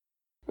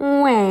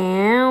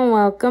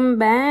welcome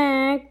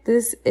back.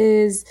 This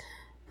is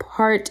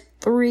part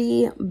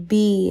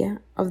 3B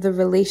of the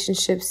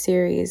relationship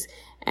series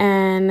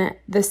and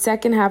the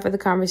second half of the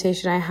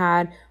conversation I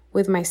had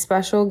with my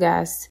special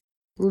guest,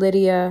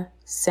 Lydia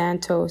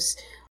Santos.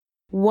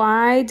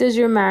 Why does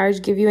your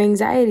marriage give you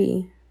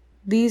anxiety?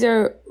 These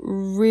are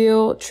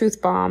real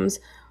truth bombs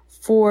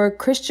for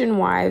Christian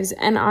wives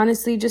and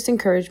honestly just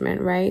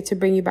encouragement, right? To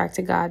bring you back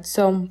to God.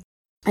 So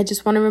I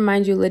just want to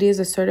remind you, Lydia is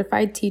a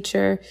certified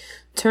teacher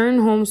turned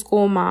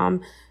homeschool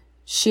mom.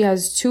 She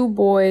has 2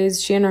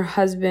 boys. She and her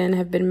husband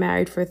have been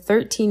married for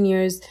 13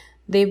 years.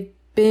 They've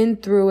been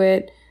through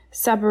it,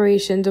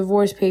 separation,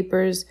 divorce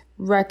papers,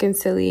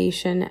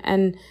 reconciliation.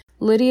 And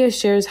Lydia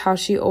shares how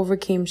she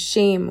overcame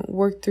shame,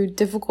 worked through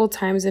difficult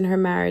times in her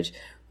marriage,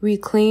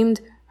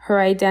 reclaimed her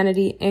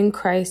identity in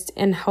Christ,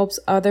 and helps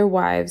other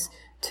wives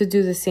to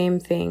do the same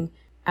thing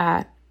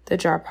at the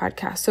JAR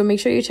podcast. So make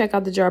sure you check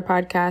out the JAR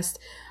podcast.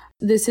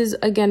 This is,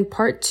 again,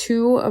 part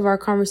 2 of our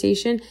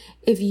conversation.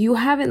 If you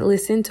haven't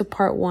listened to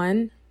part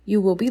 1,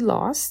 you will be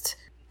lost.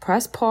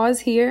 Press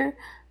pause here,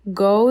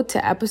 go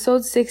to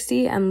episode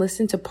 60 and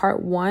listen to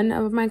part 1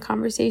 of my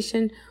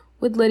conversation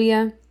with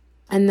Lydia.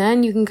 And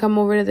then you can come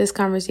over to this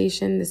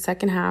conversation, the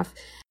second half,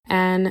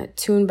 and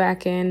tune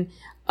back in.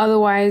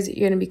 Otherwise,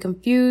 you're going to be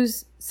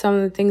confused. Some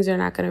of the things are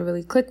not going to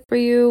really click for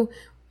you.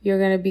 You're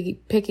going to be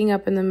picking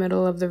up in the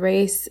middle of the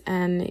race,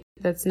 and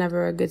that's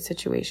never a good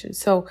situation.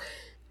 So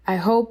I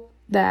hope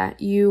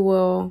that you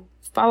will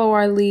follow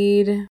our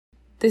lead.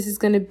 This is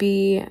going to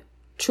be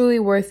truly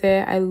worth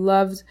it. I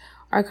loved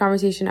our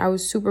conversation. I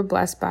was super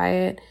blessed by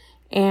it.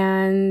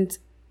 And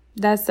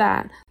that's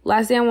that.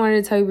 Last thing I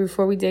wanted to tell you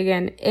before we dig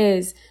in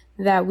is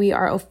that we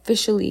are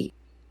officially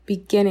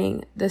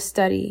beginning the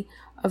study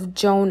of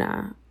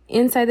Jonah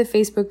inside the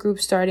Facebook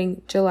group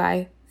starting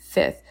July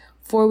 5th.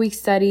 4-week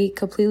study,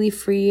 completely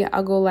free.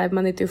 I'll go live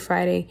Monday through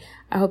Friday.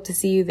 I hope to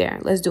see you there.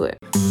 Let's do it.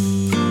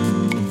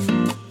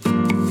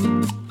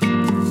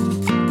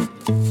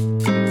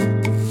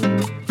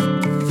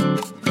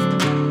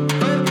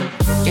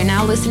 You're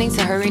now listening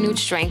to Her Renewed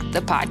Strength, the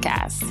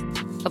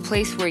podcast, a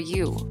place where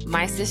you,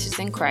 my sisters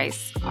in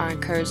Christ, are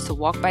encouraged to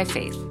walk by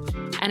faith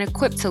and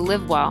equipped to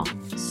live well,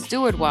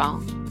 steward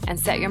well, and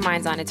set your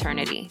minds on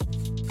eternity.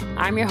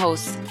 I'm your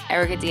host,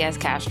 Erica Diaz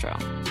Castro,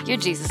 your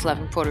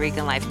Jesus-loving Puerto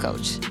Rican life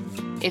coach.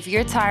 If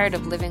you're tired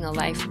of living a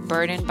life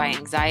burdened by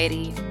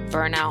anxiety,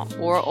 burnout,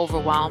 or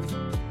overwhelm,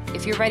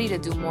 if you're ready to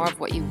do more of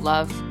what you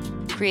love,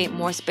 create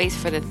more space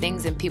for the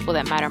things and people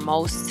that matter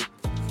most,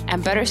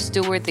 and better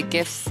steward the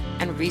gifts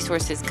and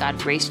resources God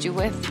graced you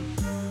with,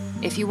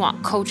 if you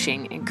want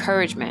coaching,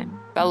 encouragement,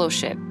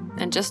 fellowship,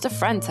 and just a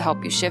friend to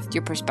help you shift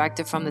your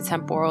perspective from the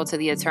temporal to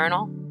the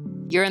eternal,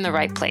 you're in the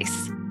right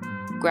place.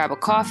 Grab a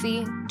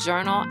coffee,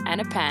 journal, and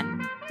a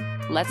pen.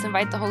 Let's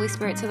invite the Holy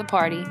Spirit to the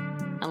party,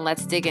 and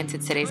let's dig into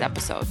today's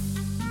episode.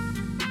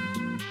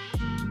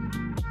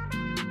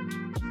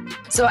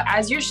 So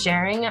as you're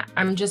sharing,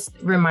 I'm just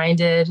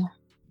reminded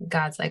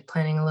God's like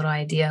planting a little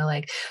idea,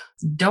 like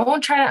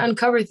don't try to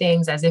uncover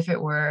things as if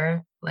it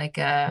were like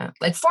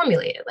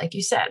formulated, like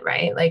you said,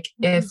 right? Like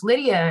if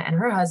Lydia and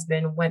her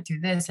husband went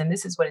through this and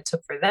this is what it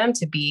took for them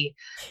to be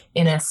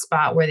in a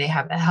spot where they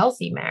have a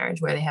healthy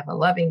marriage, where they have a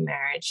loving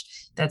marriage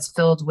that's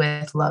filled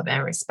with love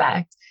and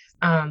respect,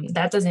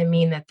 that doesn't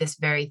mean that this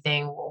very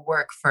thing will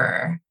work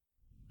for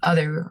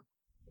other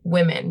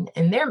women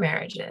in their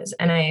marriages.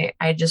 And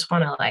I just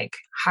want to like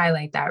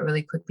highlight that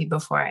really quickly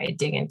before I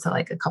dig into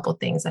like a couple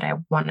things that I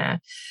want to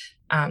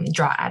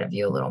draw out of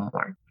you a little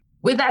more.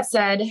 With that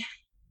said,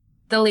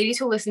 the ladies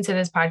who listen to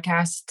this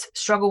podcast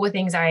struggle with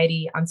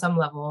anxiety on some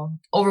level,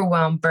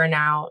 overwhelm,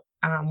 burnout,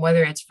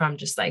 whether it's from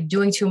just like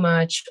doing too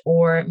much,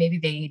 or maybe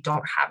they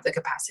don't have the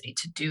capacity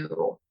to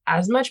do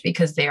as much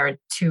because they are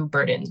too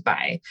burdened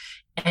by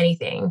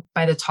anything,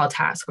 by the tall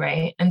task,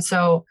 right? And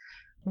so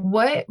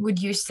what would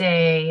you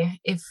say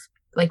if,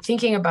 like,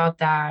 thinking about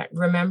that,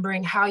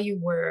 remembering how you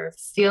were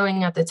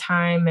feeling at the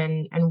time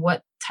and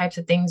what types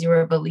of things you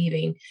were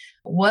believing,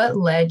 what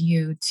led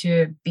you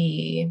to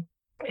be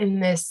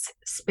in this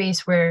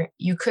space where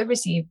you could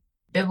receive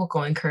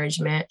biblical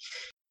encouragement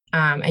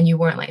and you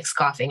weren't like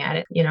scoffing at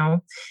it, you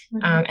know?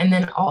 And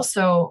then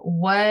also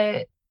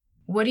what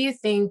do you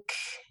think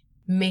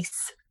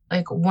makes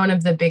like one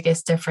of the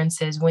biggest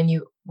differences when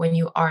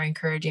you are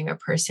encouraging a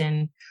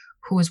person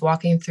who is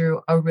walking through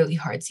a really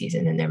hard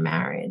season in their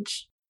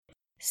marriage?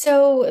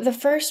 So the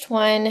first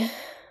one,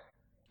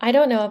 I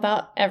don't know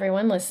about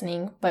everyone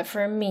listening, but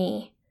for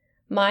me,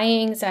 my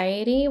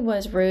anxiety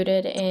was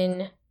rooted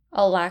in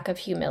a lack of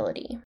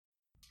humility.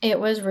 It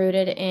was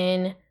rooted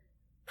in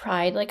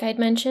pride, like I'd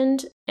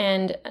mentioned,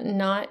 and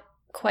not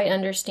quite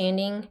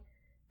understanding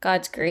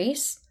God's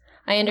grace.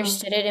 I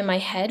understood it in my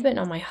head, but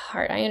not my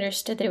heart. I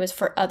understood that it was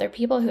for other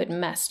people who had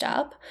messed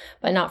up,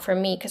 but not for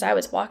me, because I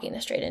was walking the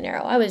straight and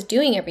narrow. I was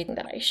doing everything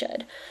that I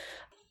should.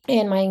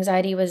 And my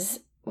anxiety was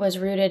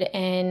rooted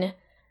in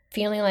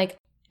feeling like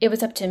it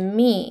was up to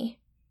me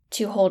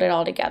to hold it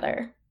all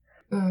together.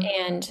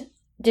 And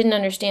didn't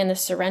understand the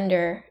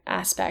surrender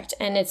aspect.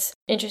 And it's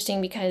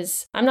interesting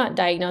because I'm not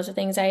diagnosed with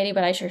anxiety,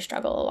 but I sure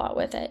struggle a lot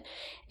with it.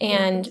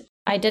 And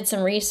I did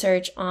some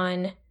research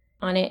on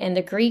it, and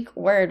the Greek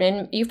word,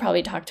 and you've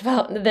probably talked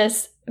about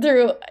this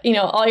through,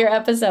 all your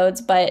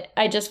episodes, but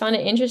I just found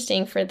it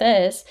interesting for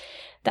this,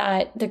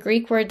 that the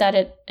Greek word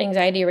that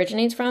anxiety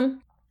originates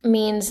from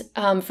means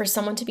for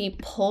someone to be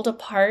pulled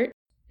apart,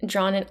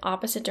 drawn in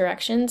opposite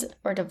directions,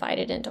 or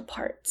divided into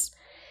parts.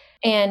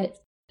 And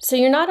so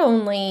you're not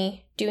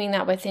only doing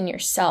that within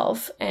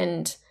yourself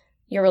and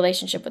your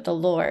relationship with the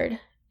Lord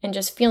and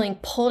just feeling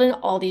pulled in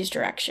all these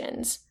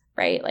directions,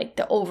 right? Like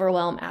the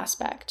overwhelm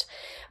aspect.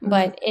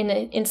 But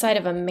inside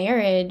of a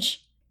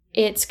marriage,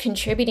 it's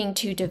contributing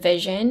to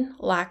division,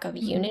 lack of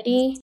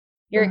unity.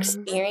 You're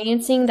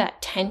experiencing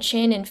that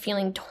tension and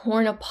feeling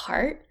torn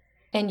apart,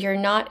 and you're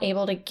not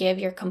able to give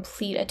your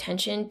complete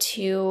attention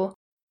to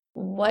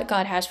what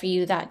God has for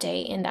you that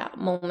day in that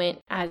moment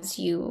as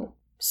you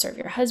serve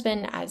your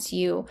husband, as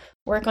you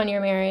work on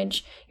your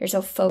marriage. You're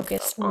so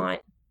focused on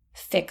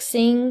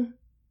fixing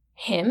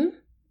him,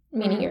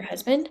 meaning your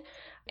husband,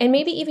 and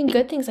maybe even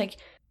good things like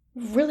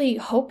really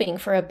hoping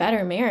for a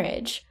better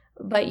marriage,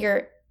 but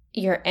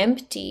you're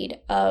emptied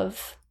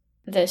of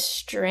the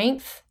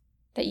strength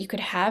that you could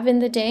have in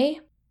the day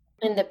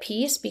and the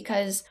peace,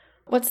 because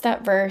what's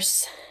that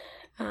verse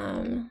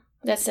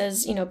that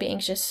says, be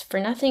anxious for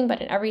nothing,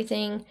 but in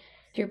everything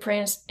through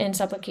prayer and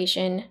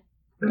supplication,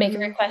 make a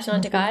request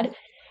unto God.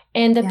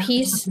 And the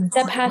peace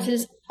that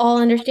passes all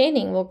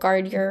understanding will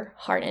guard your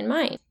heart and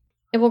mind.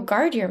 It will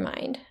guard your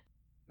mind.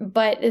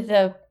 But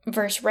the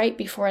verse right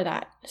before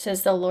that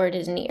says the Lord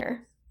is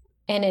near.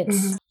 And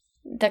it's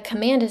the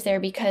command is there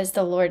because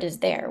the Lord is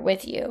there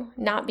with you,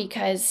 not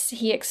because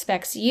he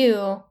expects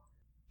you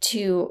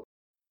to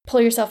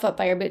pull yourself up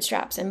by your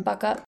bootstraps and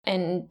buck up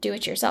and do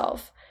it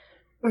yourself,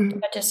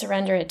 but to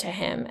surrender it to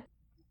him.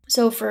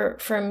 So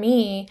for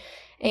me,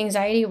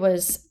 anxiety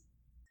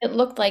it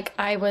looked like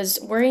I was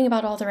worrying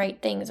about all the right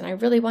things and I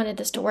really wanted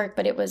this to work,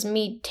 but it was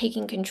me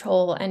taking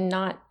control and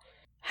not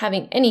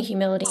having any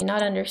humility,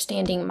 not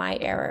understanding my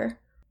error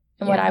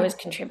and what I was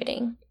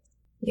contributing.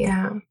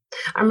 Yeah.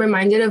 I'm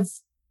reminded of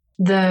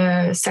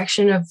the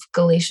section of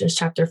Galatians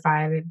chapter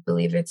 5. I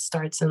believe it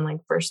starts in like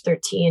verse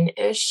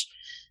 13-ish,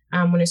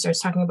 when it starts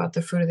talking about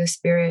the fruit of the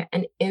Spirit.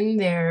 And in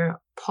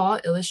there, Paul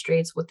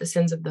illustrates what the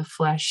sins of the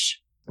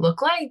flesh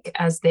look like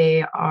as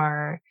they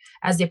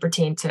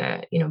pertain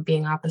to,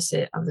 being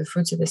opposite of the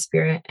fruits of the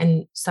Spirit.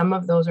 And some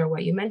of those are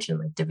what you mentioned,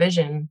 like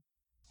division,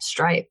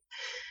 strife,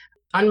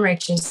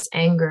 unrighteous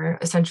anger.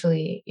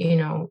 Essentially,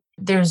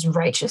 there's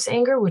righteous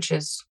anger, which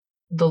is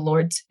the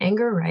Lord's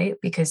anger, right?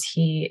 Because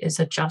he is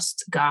a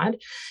just God.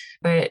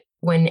 But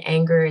when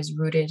anger is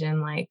rooted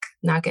in like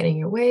not getting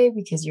your way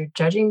because you're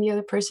judging the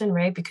other person,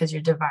 right? Because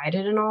you're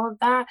divided and all of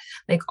that,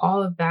 like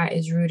all of that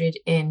is rooted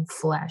in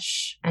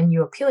flesh and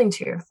you appealing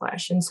to your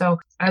flesh. And so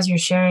as you're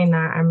sharing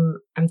that,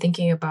 I'm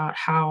thinking about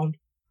how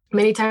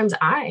many times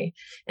I've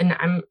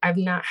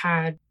not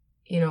had,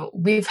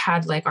 we've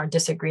had like our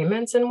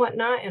disagreements and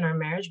whatnot in our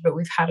marriage, but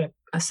we've had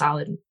a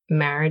solid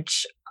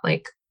marriage,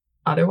 like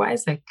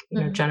otherwise, like,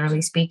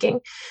 generally speaking.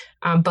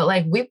 But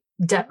like we've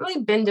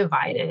definitely been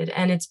divided,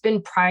 and it's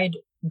been pride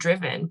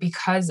driven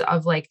because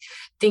of like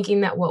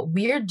thinking that what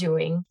we're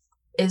doing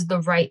is the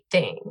right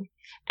thing.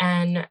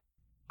 And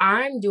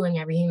I'm doing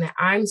everything that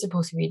I'm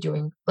supposed to be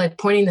doing, like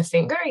pointing the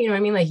finger,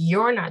 like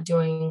you're not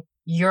doing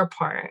your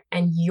part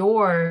and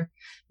you're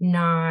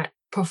not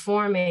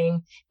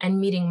performing and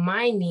meeting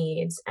my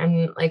needs.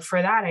 And like for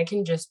that, I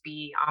can just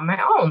be on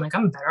my own, like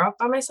I'm better off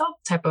by myself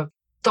type of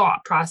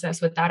thought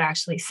process without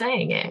actually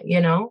saying it,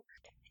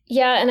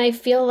 Yeah. And I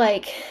feel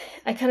like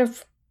I kind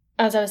of,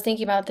 as I was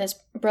thinking about this,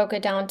 broke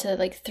it down to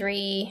like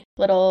three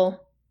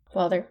little,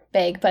 well, they're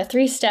big, but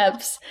 3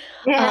 steps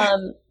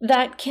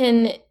that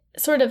can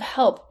sort of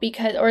help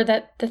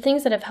that the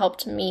things that have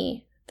helped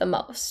me the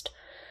most.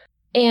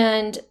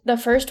 And the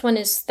first one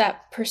is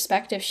that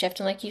perspective shift.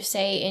 And like you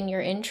say in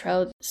your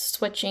intro,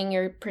 switching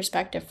your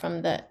perspective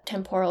from the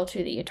temporal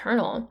to the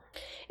eternal.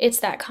 It's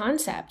that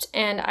concept.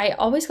 And I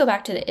always go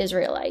back to the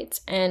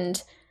Israelites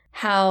and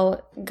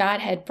how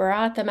God had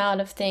brought them out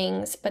of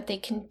things, but they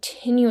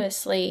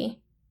continuously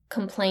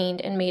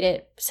complained and made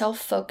it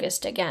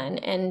self-focused again.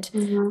 And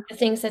the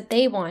things that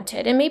they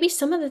wanted. And maybe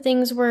some of the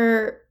things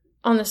were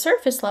on the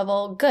surface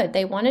level good.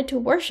 They wanted to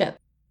worship.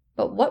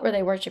 But what were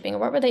they worshiping? Or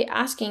what were they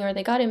asking? Or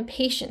they got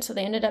impatient, so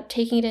they ended up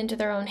taking it into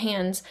their own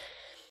hands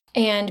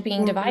and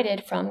being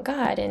divided from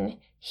God.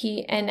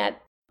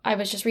 I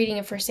was just reading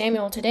in 1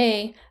 Samuel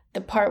today,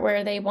 the part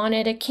where they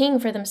wanted a king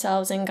for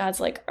themselves, and God's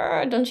like,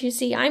 don't you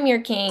see, I'm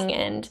your king,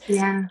 and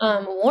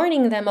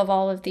warning them of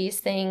all of these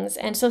things.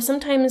 And so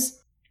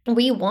sometimes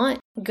we want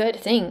good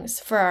things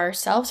for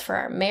ourselves, for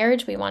our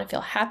marriage. We want to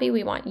feel happy.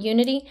 We want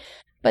unity.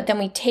 But then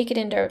we take it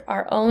into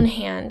our own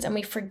hands and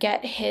we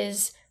forget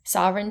his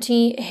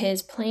sovereignty,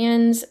 his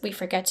plans. We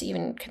forget to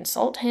even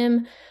consult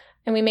him,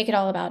 and we make it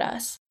all about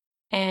us.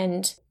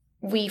 And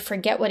we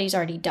forget what he's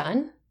already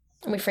done,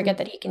 and we forget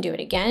that he can do it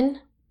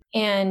again.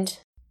 And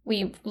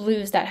we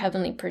lose that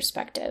heavenly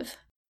perspective.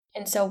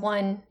 And so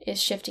one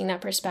is shifting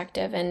that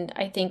perspective. And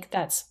I think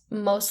that's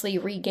mostly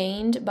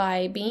regained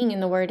by being in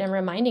the Word and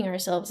reminding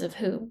ourselves of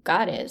who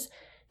God is,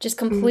 just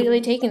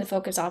completely taking the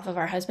focus off of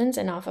our husbands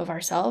and off of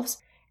ourselves.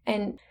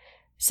 And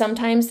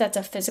sometimes that's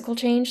a physical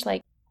change.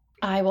 Like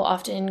I will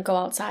often go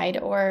outside,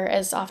 or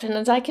as often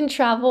as I can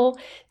travel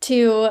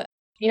to,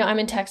 I'm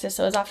in Texas,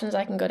 so as often as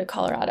I can go to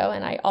Colorado,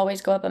 and I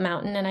always go up a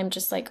mountain, and I'm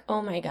just like,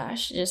 oh my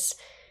gosh, just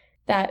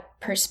that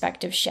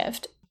perspective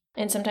shift.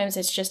 And sometimes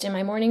it's just in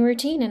my morning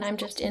routine, and I'm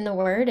just in the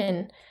Word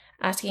and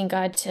asking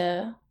God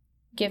to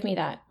give me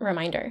that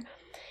reminder.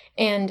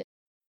 And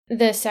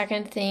the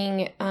second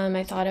thing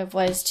I thought of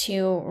was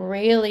to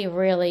really,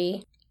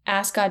 really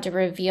ask God to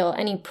reveal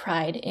any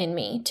pride in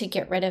me, to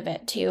get rid of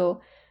it, to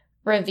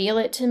reveal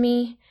it to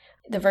me.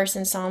 The verse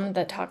in Psalm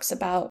that talks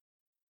about,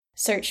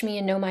 search me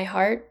and know my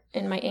heart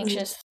and my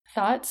anxious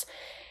thoughts,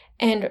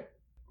 and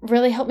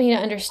really help me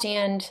to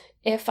understand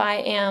if I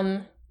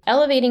am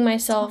elevating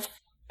myself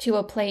to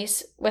a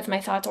place with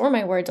my thoughts or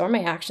my words or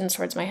my actions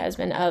towards my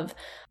husband of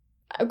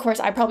course,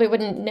 I probably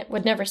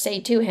would never say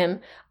to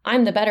him,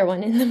 I'm the better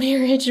one in the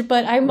marriage,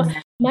 but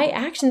my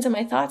actions and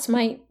my thoughts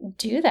might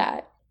do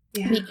that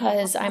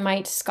because I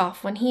might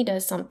scoff when he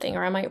does something,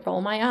 or I might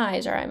roll my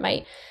eyes, or I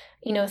might,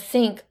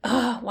 think,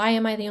 oh, why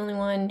am I the only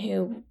one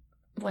who,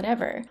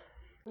 whatever.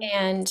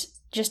 And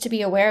just to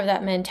be aware of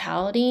that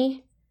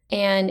mentality.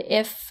 And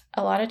if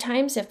a lot of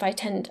times,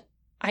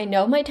 I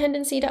know my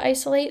tendency to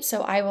isolate,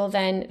 so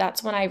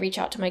that's when I reach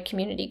out to my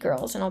community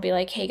girls, and I'll be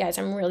like, hey guys,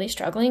 I'm really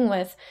struggling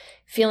with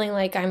feeling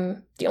like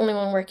I'm the only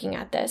one working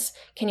at this.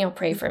 Can y'all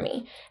pray for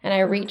me? And I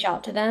reach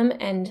out to them,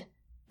 and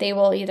they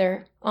will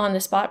either on the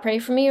spot pray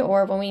for me,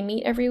 or when we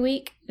meet every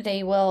week,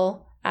 they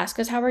will ask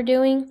us how we're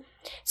doing.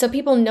 So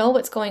people know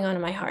what's going on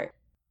in my heart,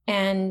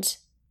 and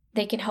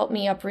they can help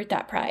me uproot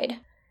that pride.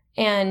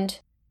 And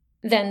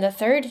then the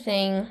third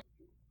thing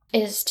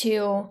is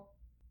to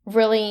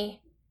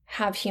really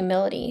have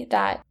humility,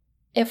 that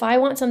if I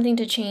want something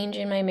to change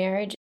in my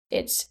marriage,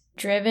 it's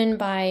driven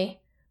by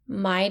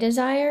my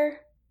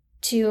desire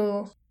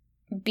to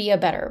be a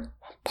better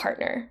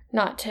partner,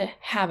 not to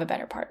have a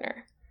better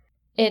partner.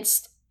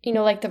 It's,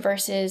 like the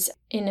verses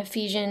in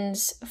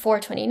Ephesians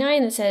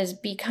 4:29 that says,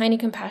 be kind and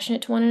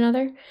compassionate to one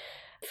another,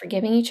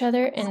 forgiving each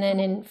other. And then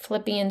in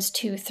Philippians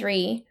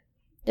 2:3,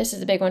 this is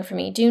the big one for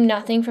me, do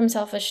nothing from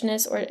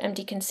selfishness or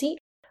empty conceit,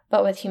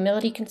 but with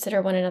humility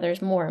consider one another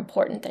as more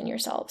important than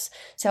yourselves.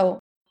 So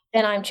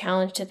then I'm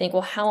challenged to think,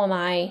 well, how am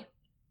I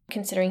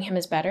considering him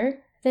as better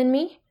than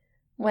me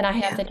when I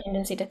have the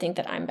tendency to think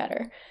that I'm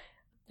better?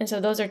 And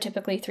so those are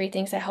typically three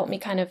things that help me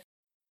kind of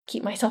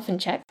keep myself in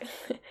check.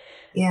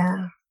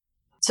 Yeah.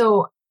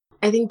 So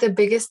I think the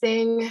biggest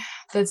thing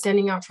that's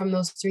standing out from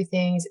those three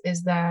things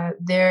is that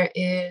there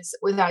is,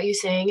 without you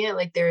saying it,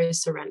 like there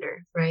is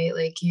surrender, right?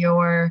 Like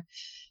you're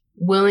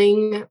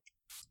willing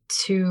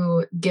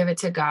to give it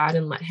to God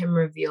and let him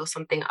reveal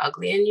something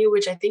ugly in you,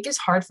 which I think is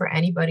hard for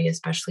anybody,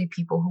 especially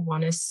people who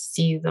want to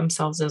see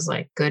themselves as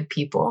like good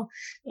people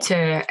to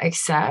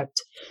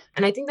accept.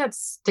 And I think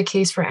that's the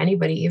case for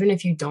anybody, even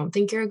if you don't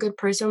think you're a good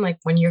person, like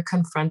when you're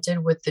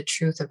confronted with the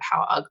truth of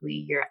how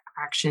ugly your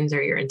actions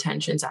or your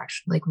intentions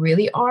actually like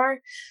really are.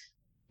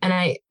 And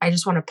I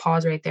just want to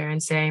pause right there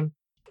and say,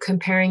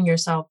 comparing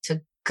yourself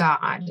to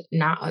God,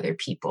 not other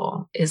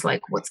people, is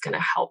like what's going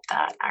to help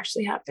that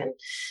actually happen.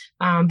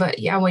 But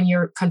yeah, when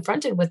you're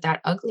confronted with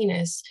that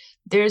ugliness,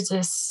 there's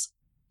this,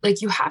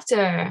 like, you have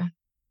to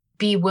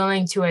be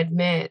willing to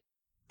admit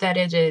that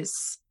it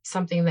is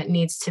something that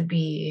needs to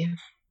be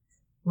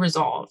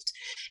resolved.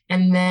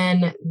 And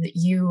then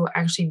you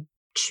actually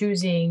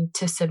choosing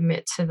to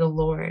submit to the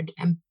Lord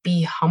and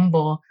be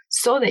humble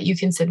so that you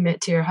can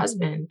submit to your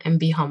husband and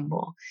be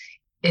humble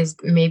is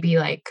maybe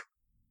like,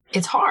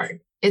 it's hard.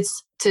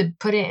 It's, to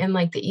put it in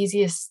like the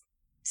easiest,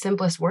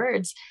 simplest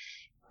words,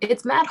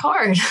 it's mad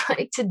hard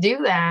like to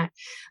do that,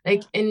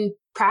 like in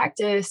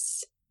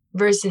practice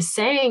versus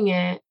saying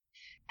it.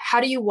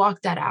 How do you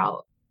walk that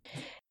out?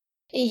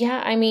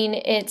 Yeah, I mean,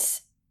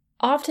 it's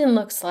often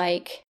looks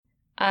like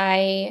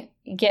I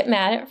get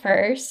mad at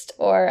first,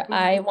 or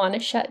I want to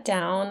shut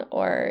down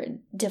or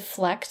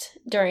deflect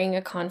during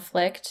a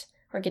conflict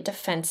or get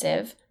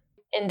defensive.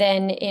 And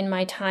then in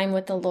my time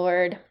with the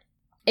Lord,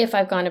 if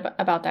I've gone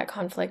about that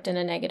conflict in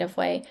a negative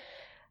way,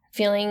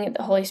 feeling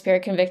the Holy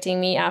Spirit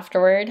convicting me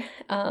afterward,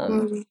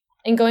 and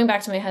going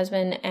back to my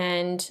husband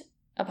and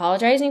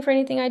apologizing for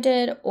anything I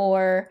did,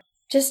 or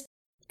just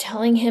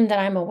telling him that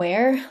I'm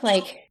aware.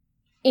 Like,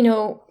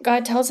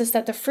 God tells us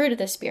that the fruit of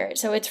the Spirit,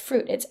 so it's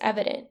fruit, it's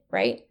evident,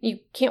 right? You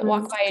can't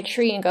walk by a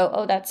tree and go,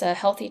 oh, that's a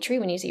healthy tree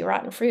when you see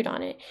rotten fruit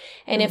on it.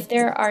 And if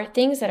there are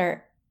things that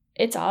are,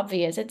 it's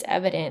obvious, it's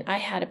evident, I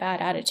had a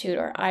bad attitude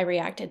or I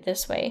reacted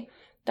this way,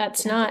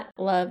 that's not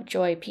love,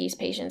 joy, peace,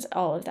 patience,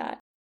 all of that.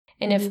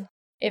 And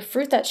if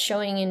fruit that's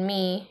showing in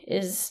me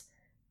is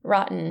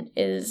rotten,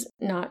 is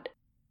not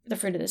the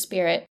fruit of the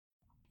Spirit,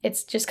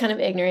 it's just kind of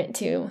ignorant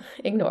to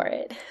ignore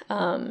it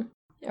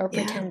or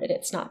pretend that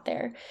it's not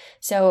there.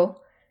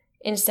 So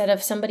instead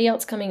of somebody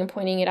else coming and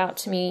pointing it out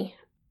to me,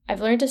 I've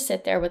learned to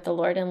sit there with the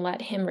Lord and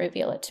let him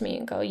reveal it to me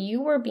and go,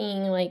 you were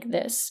being like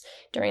this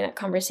during that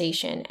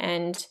conversation.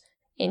 And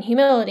in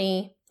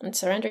humility and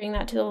surrendering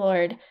that to the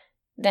Lord,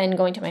 then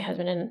going to my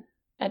husband and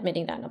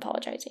admitting that and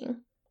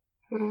apologizing.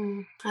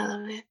 I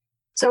love it.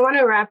 So I want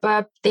to wrap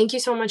up. Thank you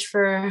so much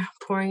for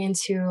pouring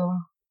into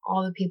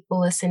all the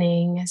people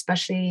listening,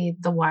 especially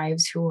the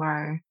wives who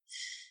are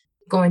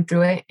going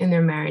through it in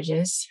their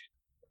marriages.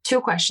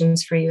 2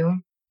 questions for you.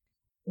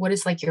 What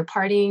is like your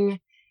parting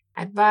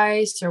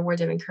advice or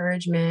words of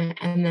encouragement?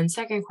 And then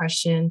second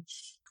question,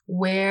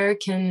 where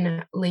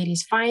can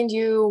ladies find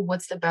you?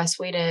 What's the best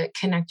way to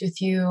connect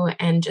with you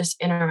and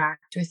just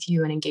interact with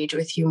you and engage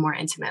with you more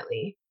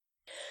intimately?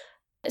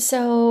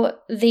 So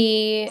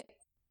the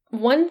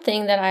one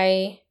thing that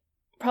I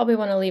probably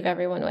want to leave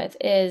everyone with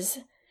is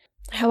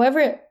however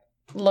it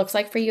looks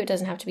like for you, it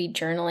doesn't have to be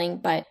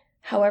journaling, but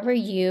however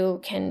you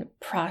can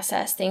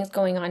process things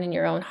going on in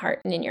your own heart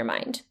and in your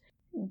mind.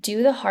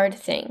 Do the hard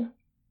thing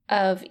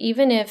of,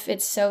 even if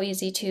it's so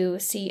easy to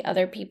see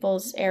other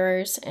people's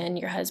errors and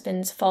your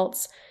husband's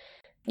faults,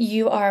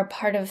 you are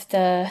part of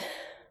the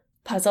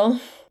puzzle,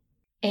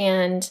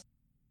 and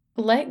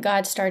let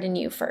God start in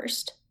you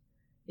first.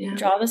 Yeah.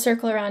 Draw the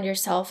circle around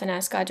yourself and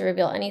ask God to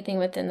reveal anything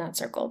within that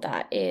circle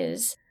that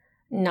is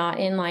not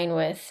in line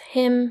with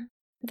him,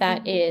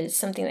 that is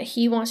something that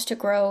he wants to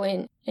grow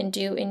in and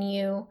do in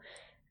you,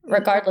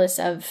 regardless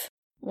of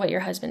what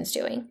your husband's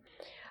doing.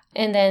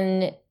 And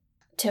then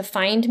to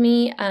find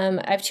me,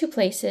 I have 2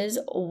 places.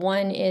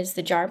 One is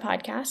the JAR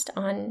podcast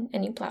on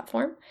any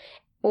platform,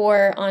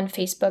 or on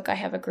Facebook. I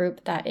have a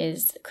group that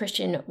is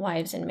Christian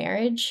Wives and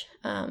Marriage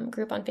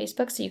group on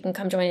Facebook. So you can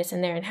come join us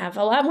in there and have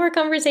a lot more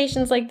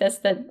conversations like this.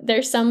 That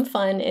there's some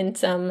fun and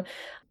some,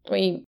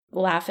 we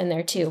laugh in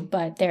there too,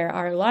 but there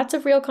are lots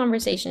of real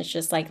conversations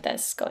just like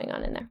this going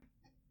on in there.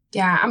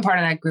 Yeah, I'm part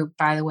of that group,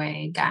 by the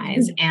way,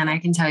 guys. And I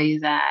can tell you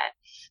that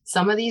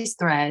some of these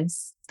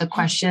threads, the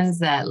questions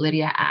that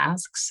Lydia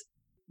asks,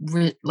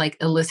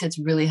 elicits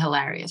really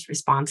hilarious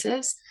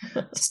responses.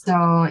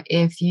 So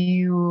if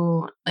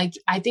you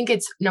I think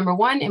it's number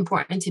one,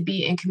 important to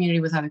be in community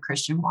with other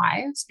Christian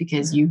wives,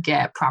 because you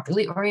get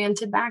properly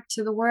oriented back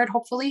to the word,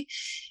 hopefully,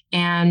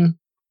 and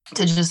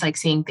to just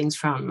seeing things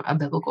from a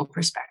biblical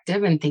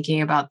perspective and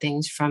thinking about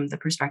things from the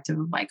perspective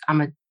of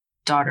I'm a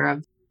daughter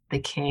of the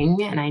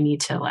King and I need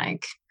to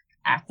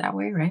act that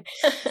way, right?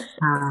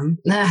 And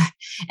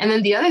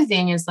then the other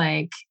thing is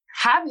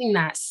having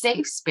that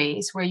safe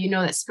space where you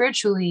know that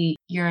spiritually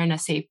you're in a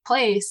safe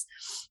place,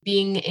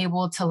 being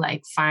able to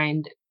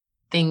find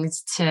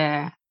things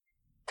to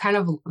kind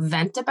of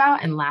vent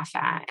about and laugh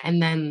at,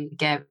 and then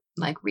get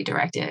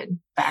redirected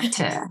back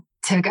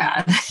to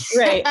God.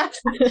 Right.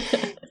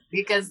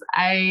 Because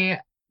it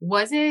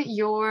was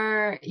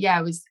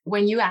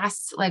when you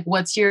asked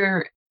what's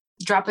your,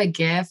 drop a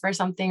GIF or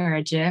something, or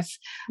a GIF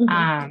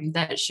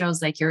that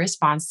shows your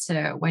response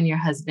to when your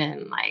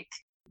husband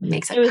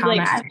makes a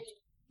comment.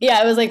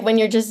 Yeah, it was when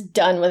you're just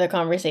done with a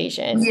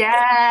conversation.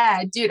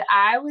 Yeah, dude,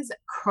 I was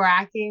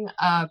cracking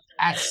up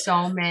at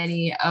so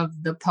many of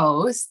the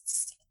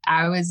posts.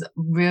 I was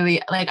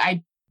really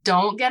I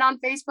don't get on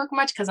Facebook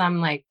much because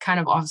I'm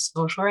kind of off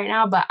social right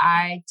now, but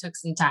I took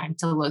some time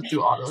to look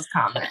through all those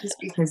comments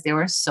because they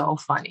were so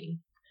funny.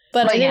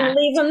 But I didn't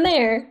leave them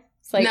there.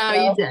 No,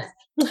 you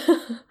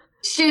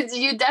didn't.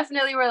 You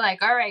definitely were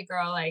all right,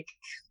 girl,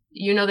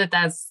 you know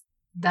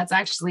that's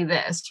actually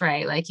this,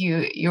 right?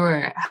 You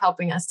were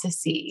helping us to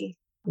see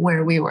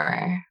where we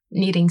were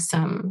needing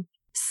some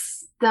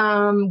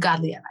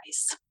godly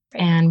advice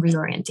and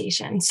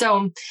reorientation.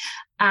 So,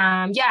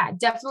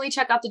 definitely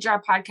check out the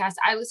JAR podcast.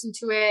 I listen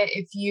to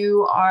it.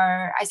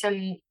 I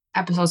send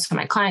episodes to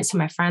my clients, to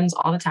my friends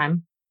all the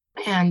time.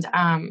 And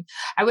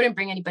I wouldn't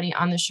bring anybody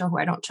on the show who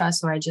I don't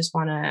trust. So I just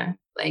want to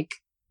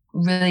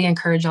really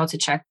encourage y'all to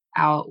check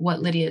out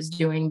what Lydia is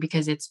doing,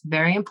 because it's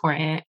very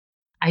important.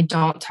 I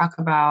don't talk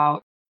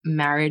about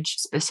marriage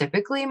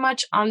specifically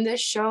much on this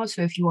show.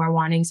 So if you are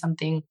wanting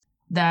something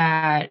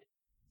that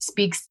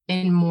speaks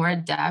in more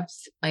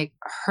depth,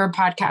 her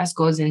podcast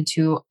goes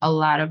into a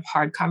lot of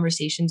hard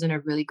conversations in a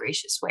really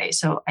gracious way.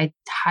 So I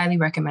highly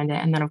recommend it.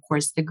 And then of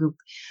course the group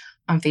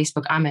on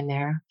Facebook, I'm in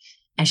there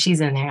and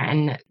she's in there,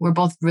 and we're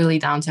both really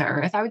down to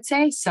earth, I would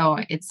say. So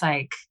it's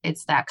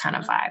that kind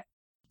of vibe.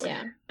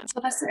 Yeah. So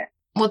that's it.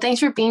 Well, thanks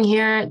for being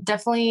here.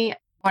 Definitely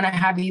want to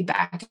have you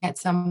back at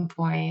some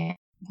point.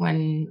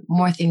 When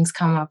more things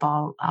come up,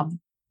 I'll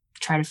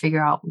try to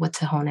figure out what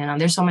to hone in on.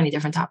 There's so many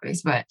different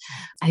topics, but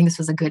I think this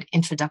was a good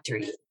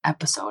introductory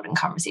episode and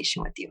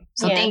conversation with you.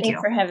 So thank you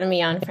for having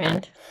me on,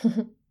 friend.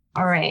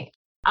 All right.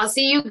 I'll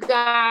see you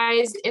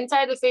guys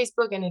inside the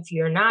Facebook. And if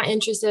you're not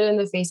interested in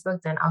the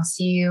Facebook, then I'll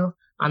see you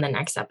on the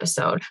next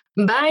episode.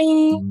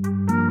 Bye.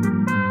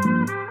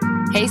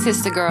 Hey,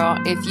 sister girl,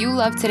 if you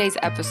love today's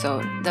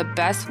episode, the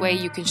best way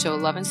you can show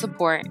love and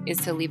support is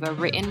to leave a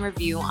written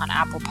review on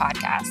Apple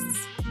Podcasts.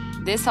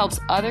 This helps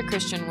other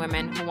Christian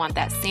women who want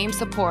that same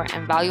support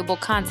and valuable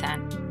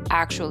content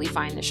actually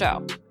find the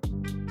show.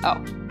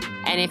 Oh,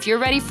 And if you're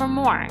ready for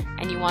more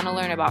and you want to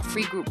learn about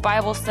free group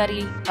Bible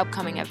study,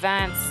 upcoming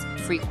events,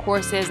 free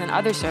courses, and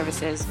other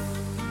services,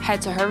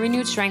 head to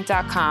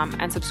herrenewedstrength.com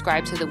and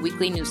subscribe to the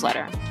weekly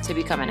newsletter to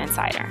become an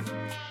insider.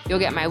 You'll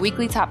get my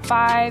weekly top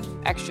 5,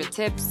 extra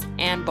tips,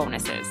 and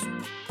bonuses.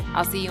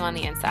 I'll see you on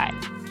the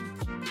inside.